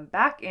to come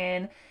back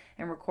in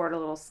and record a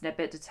little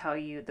snippet to tell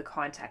you the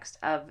context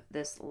of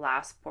this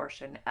last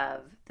portion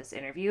of this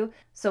interview.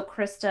 So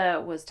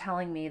Krista was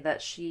telling me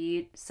that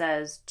she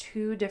says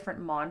 2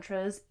 different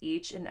mantras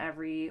each and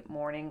every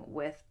morning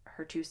with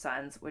her 2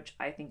 sons, which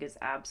I think is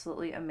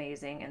absolutely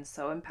amazing and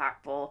so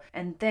impactful.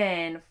 And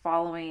then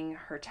following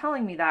her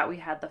telling me that, we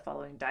had the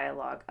following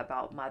dialogue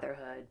about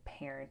motherhood,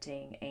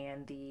 parenting,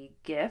 and the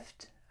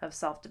gift of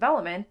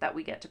self-development that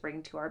we get to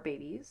bring to our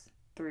babies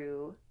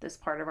through this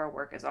part of our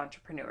work as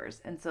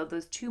entrepreneurs. And so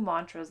those 2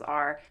 mantras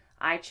are,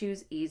 I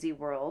choose easy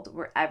world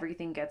where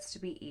everything gets to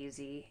be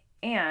easy,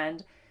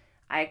 and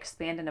I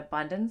expand in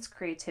abundance,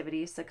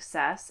 creativity,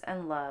 success,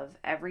 and love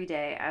every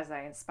day as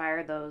I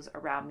inspire those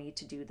around me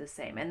to do the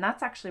same. And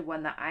that's actually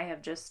one that I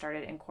have just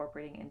started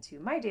incorporating into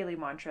my daily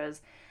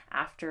mantras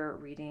after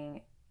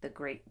reading The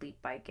Great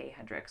Leap by Gay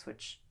Hendricks,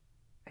 which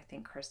I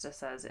think Krista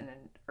says in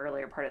an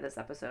earlier part of this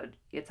episode,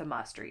 it's a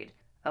must read.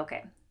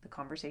 Okay, the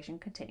conversation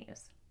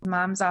continues.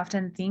 Moms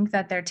often think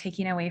that they're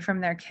taking away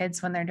from their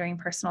kids when they're doing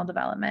personal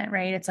development,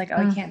 right? It's like,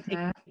 oh, I can't take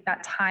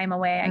that time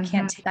away. I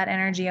can't take that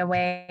energy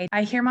away.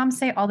 I hear moms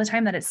say all the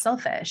time that it's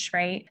selfish,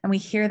 right? And we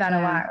hear that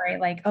a lot, right?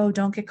 Like, oh,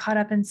 don't get caught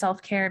up in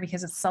self-care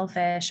because it's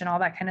selfish and all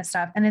that kind of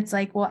stuff. And it's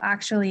like, well,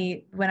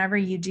 actually, whenever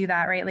you do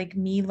that, right? Like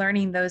me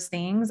learning those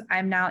things,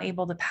 I'm now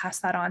able to pass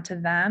that on to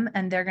them,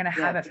 and they're going to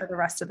have it for the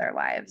rest of their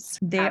lives.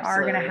 They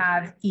are going to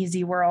have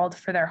easy world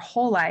for their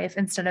whole life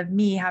instead of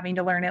me having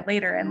to learn it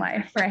later in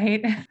life,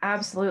 right?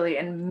 Absolutely.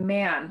 And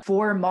man,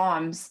 for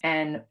moms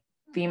and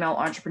female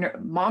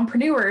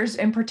mompreneurs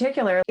in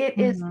particular, it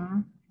is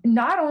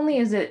not only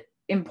is it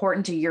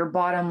important to your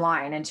bottom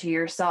line and to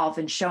yourself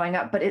and showing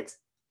up, but it's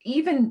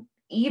even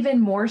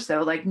more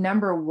so, like,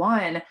 number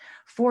one,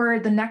 for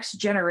the next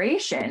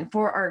generation,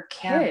 for our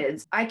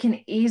kids. I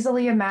can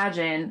easily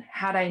imagine,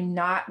 had I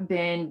not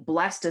been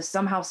blessed to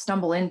somehow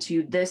stumble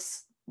into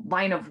this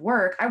line of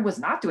work, I was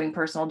not doing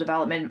personal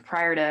development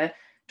prior to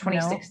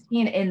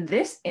 2016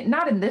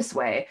 not in this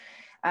way.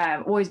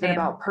 Always been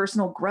about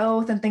personal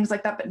growth and things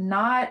like that, but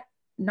not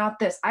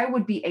this. I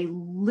would be a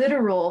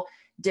literal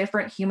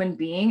different human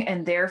being.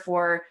 And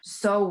therefore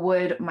so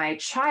would my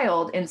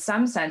child in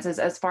some senses,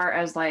 as far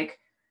as like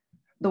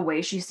the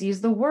way she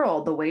sees the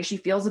world, the way she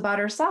feels about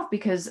herself,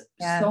 because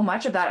so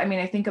much of that, I mean,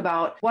 I think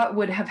about what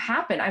would have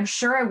happened. I'm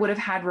sure I would have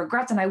had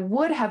regrets, and I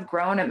would have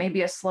grown at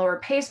maybe a slower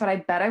pace, but I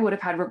bet I would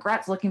have had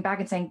regrets looking back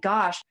and saying,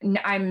 gosh,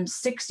 I'm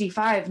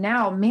 65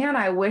 now. Man,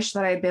 I wish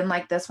that I'd been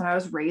like this when I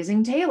was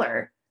raising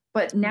Taylor.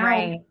 But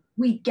now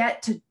we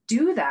get to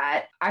do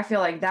that, I feel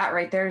like that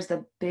right there is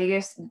the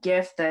biggest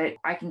gift that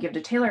I can give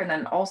to Taylor, and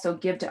then also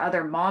give to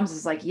other moms,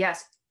 is like,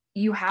 yes,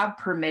 you have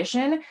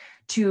permission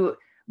to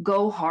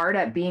go hard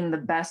at being the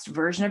best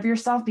version of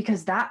yourself,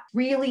 because that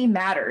really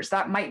matters.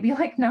 That might be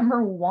like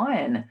number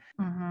one.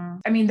 Mm-hmm.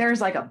 I mean,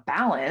 there's like a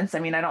balance. I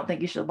mean, I don't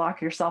think you should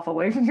lock yourself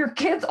away from your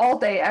kids all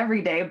day,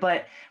 every day,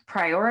 but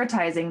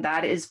prioritizing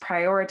that is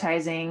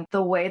prioritizing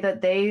the way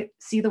that they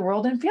see the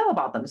world and feel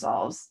about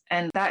themselves.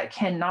 And that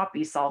cannot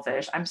be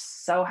selfish. I'm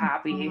so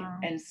happy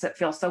and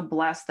feel so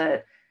blessed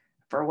that,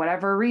 for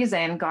whatever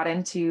reason, got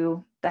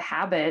into the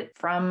habit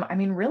from, I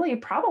mean, really,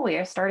 probably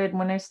I started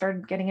when I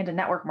started getting into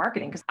network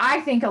marketing, because I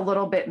think a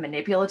little bit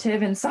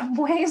manipulative in some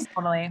ways.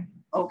 Totally.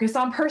 Focus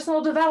on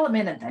personal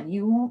development, and then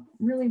you won't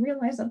really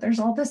realize that there's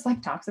all this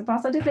like toxic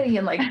positivity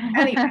and like,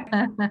 anyway,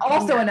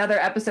 also another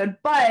episode.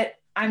 But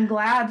I'm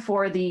glad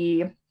for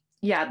the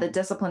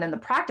discipline and the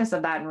practice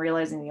of that, and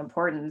realizing the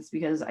importance,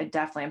 because I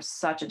definitely am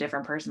such a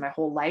different person. My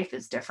whole life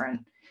is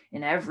different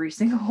in every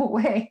single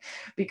way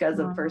because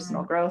of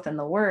personal growth and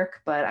the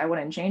work, but I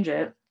wouldn't change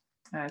it.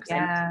 Because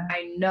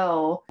I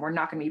know we're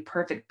not going to be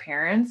perfect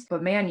parents,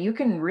 but man, you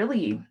can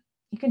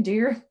do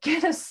your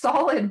kid a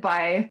solid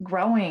by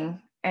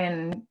growing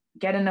and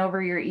getting over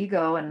your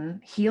ego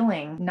and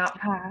healing, not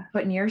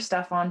putting your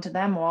stuff onto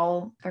them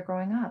while they're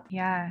growing up.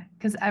 Yeah.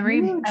 Because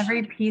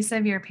every piece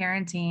of your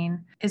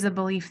parenting is a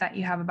belief that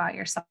you have about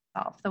yourself.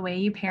 The way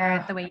you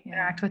parent, the way you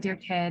interact with your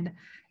kid,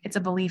 it's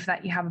a belief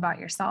that you have about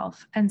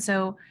yourself. And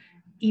so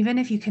even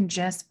if you can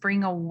just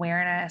bring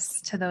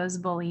awareness to those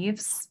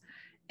beliefs,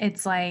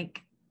 it's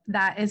like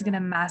that is going to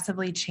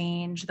massively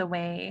change the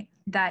way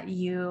that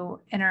you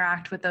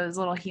interact with those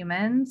little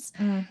humans.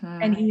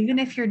 And even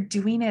if you're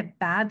doing it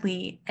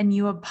badly and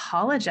you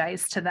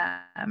apologize to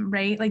them,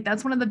 right? Like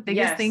that's one of the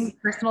biggest things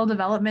personal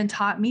development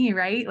taught me,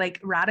 right? Like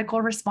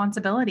radical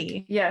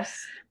responsibility. Yes.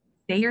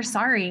 Say you're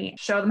sorry.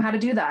 Show them how to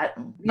do that.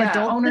 Adults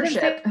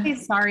ownership. Didn't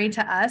say sorry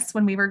to us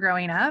when we were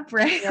growing up,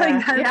 right?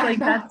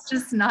 That's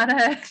just not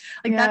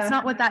that's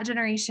not what that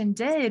generation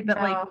did.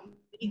 But like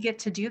we get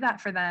to do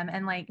that for them.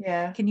 And like,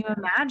 can you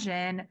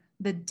imagine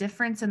the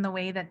difference in the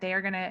way that they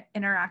are going to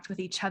interact with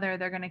each other?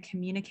 They're going to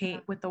communicate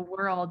with the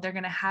world. They're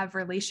going to have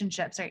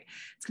relationships, right?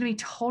 It's going to be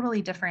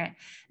totally different.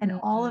 And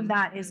all of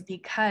that is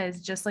because,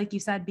 just like you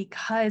said,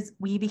 because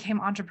we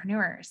became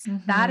entrepreneurs.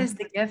 That is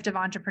the gift of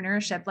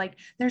entrepreneurship. Like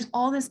there's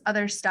all this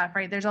other stuff,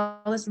 right? There's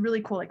all this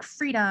really cool, like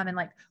freedom, and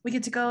like we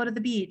get to go to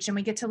the beach and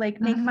we get to like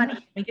make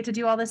money. We get to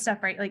do all this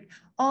stuff, right? Like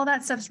all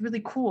that stuff's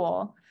really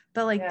cool.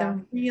 But like the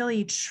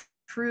really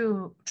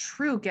true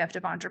gift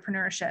of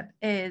entrepreneurship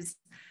is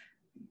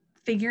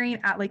figuring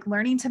out, like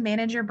learning to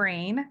manage your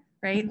brain,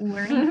 right?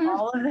 Learning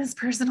all of this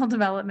personal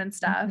development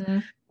stuff,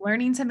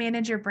 learning to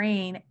manage your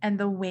brain and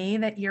the way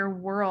that your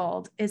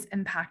world is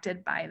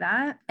impacted by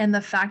that. And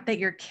the fact that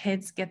your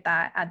kids get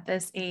that at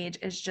this age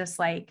is just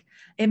like,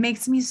 it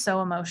makes me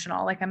so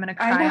emotional. Like I'm going to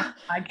cry on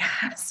the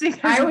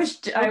podcast. I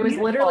was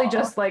literally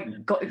just like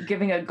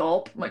giving a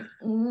gulp. I'm like,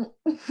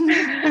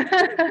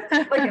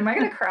 like, am I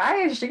going to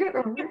cry?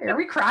 Are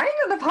we crying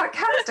on the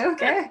podcast?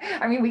 Okay.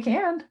 I mean, we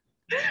can.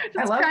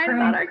 I love crying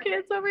about our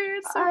kids over here.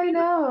 It's so I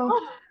know.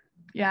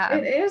 Yeah,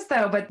 it is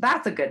though, but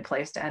that's a good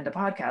place to end a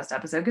podcast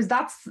episode, because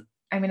that's,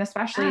 I mean,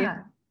 especially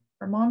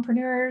for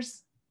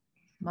mompreneurs,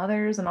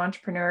 mothers and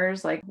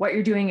entrepreneurs, like what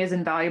you're doing is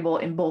invaluable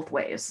in both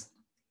ways,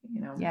 you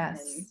know?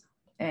 Yes.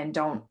 And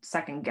don't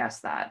second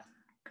guess that,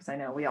 because I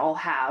know we all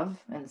have,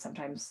 and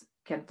sometimes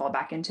can fall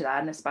back into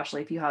that. And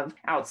especially if you have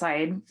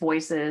outside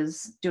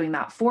voices doing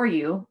that for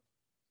you,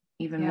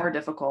 even more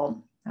difficult.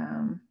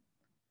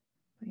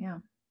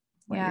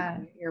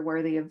 But you're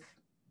worthy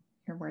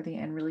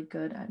and really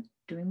good at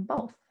doing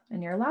both,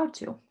 and you're allowed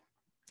to.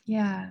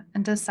 Yeah.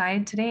 And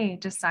decide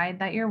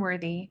that you're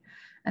worthy,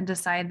 and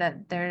decide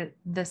that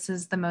this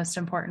is the most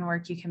important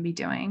work you can be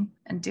doing,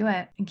 and do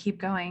it and keep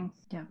going.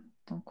 Yeah.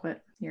 Don't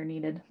quit. You're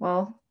needed.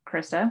 Well,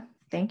 Krista,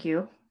 thank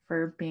you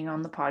for being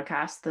on the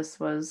podcast. This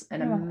was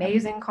an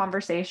amazing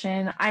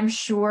conversation. I'm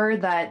sure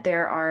that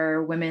there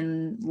are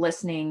women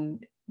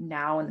listening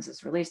now, and this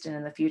is released, and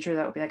in the future,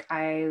 that would be like,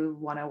 I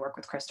want to work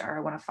with Krista, or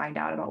I want to find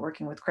out about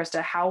working with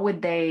Krista. How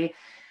would they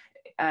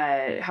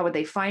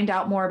find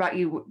out more about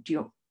you? Do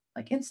you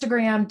like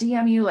Instagram,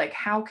 DM you? Like,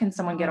 how can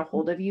someone get a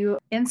hold of you?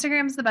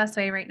 Instagram's the best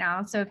way right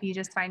now. So if you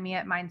just find me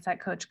at Mindset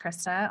Coach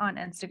Krista on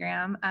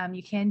Instagram,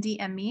 you can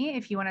DM me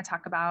if you want to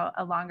talk about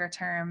a longer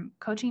term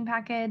coaching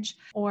package,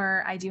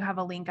 or I do have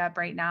a link up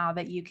right now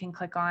that you can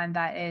click on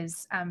that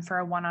is for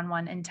a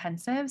one-on-one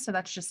intensive. So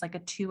that's just like a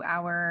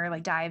 2-hour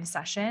like dive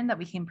session that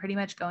we can pretty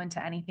much go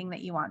into anything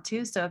that you want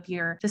to. So if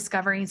you're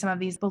discovering some of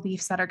these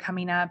beliefs that are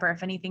coming up, or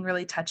if anything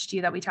really touched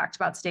you that we talked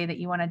about today that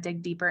you want to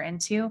dig deeper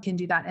into, you can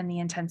do that in the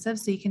intensive.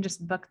 So you can can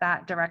just book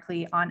that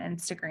directly on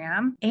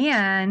Instagram.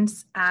 And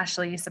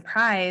Ashley,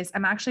 surprise,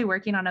 I'm actually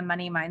working on a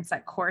money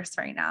mindset course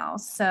right now.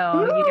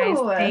 So you guys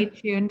stay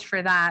tuned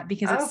for that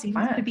because it seems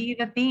to be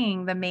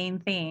the main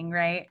thing,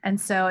 right? And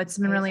so it's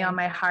been really on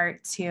my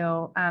heart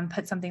to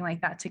put something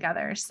like that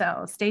together.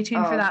 So stay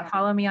tuned for that.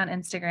 Follow me on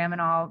Instagram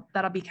and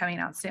that'll be coming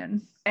out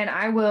soon. And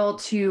I will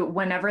too,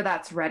 whenever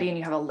that's ready and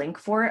you have a link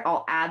for it,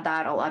 I'll add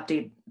that. I'll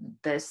update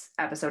this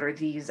episode or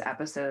these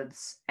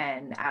episodes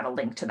and add a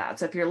link to that.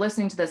 So if you're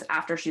listening to this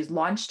after she's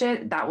launched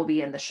it, that will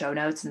be in the show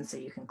notes. And so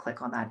you can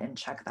click on that and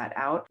check that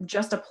out.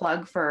 Just a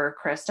plug for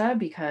Krista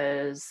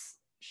because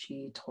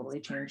she totally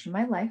changed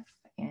my life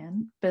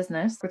and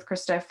business with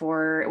Krista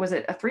for, was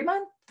it a 3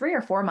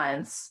 or 4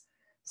 months?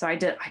 So I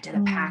did a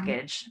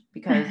package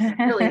because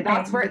really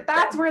that's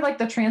where like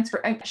the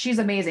transfer, she's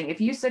amazing.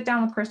 If you sit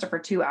down with Krista for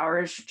 2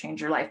 hours, she'll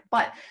change your life.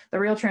 But the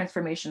real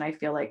transformation I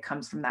feel like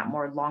comes from that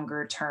more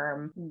longer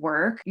term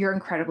work. You're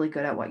incredibly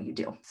good at what you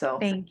do. So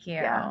thank you.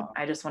 Yeah,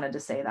 I just wanted to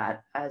say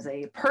that as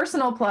a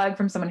personal plug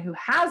from someone who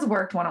has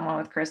worked one-on-one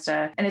with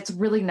Krista. And it's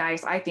really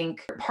nice. I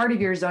think part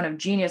of your zone of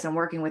genius and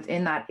working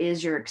within that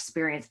is your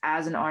experience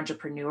as an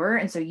entrepreneur.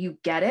 And so you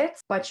get it,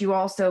 but you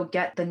also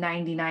get the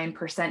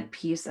 99%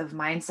 piece of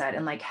mindset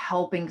and like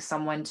helping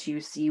someone to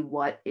see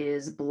what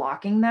is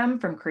blocking them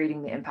from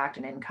creating the impact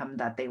and income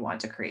that they want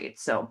to create.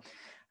 So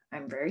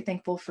I'm very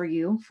thankful for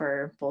you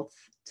for both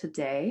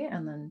today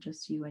and then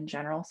just you in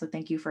general. So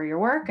thank you for your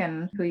work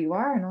and who you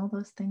are and all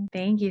those things.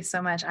 Thank you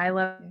so much. I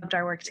loved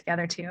our work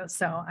together too.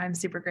 So I'm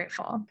super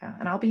grateful. Yeah,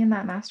 and I'll be in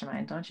that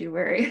mastermind. Don't you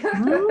worry.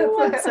 Ooh,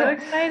 I'm so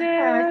excited.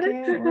 I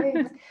can't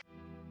wait.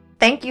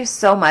 Thank you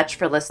so much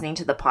for listening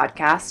to the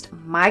podcast.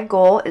 My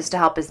goal is to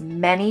help as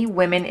many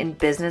women in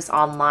business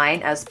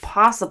online as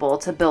possible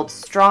to build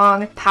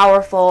strong,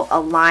 powerful,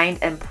 aligned,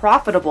 and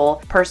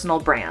profitable personal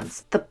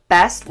brands. The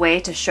best way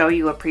to show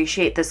you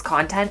appreciate this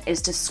content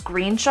is to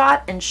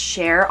screenshot and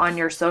share on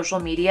your social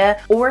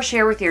media or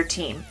share with your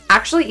team.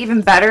 Actually,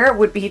 even better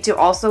would be to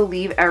also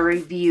leave a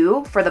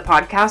review for the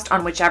podcast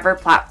on whichever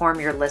platform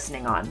you're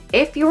listening on.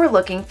 If you are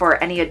looking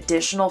for any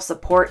additional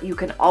support, you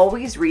can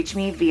always reach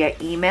me via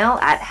email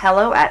at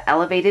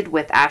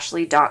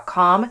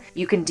hello@elevatedwithashley.com.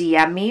 You can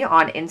DM me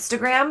on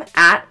Instagram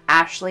at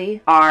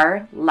Ashley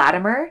R.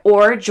 Latimer,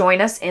 or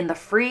join us in the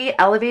free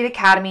Elevate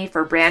Academy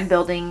for brand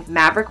building,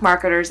 maverick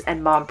marketers,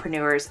 and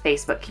mompreneurs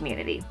Facebook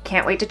community.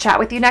 Can't wait to chat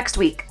with you next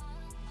week.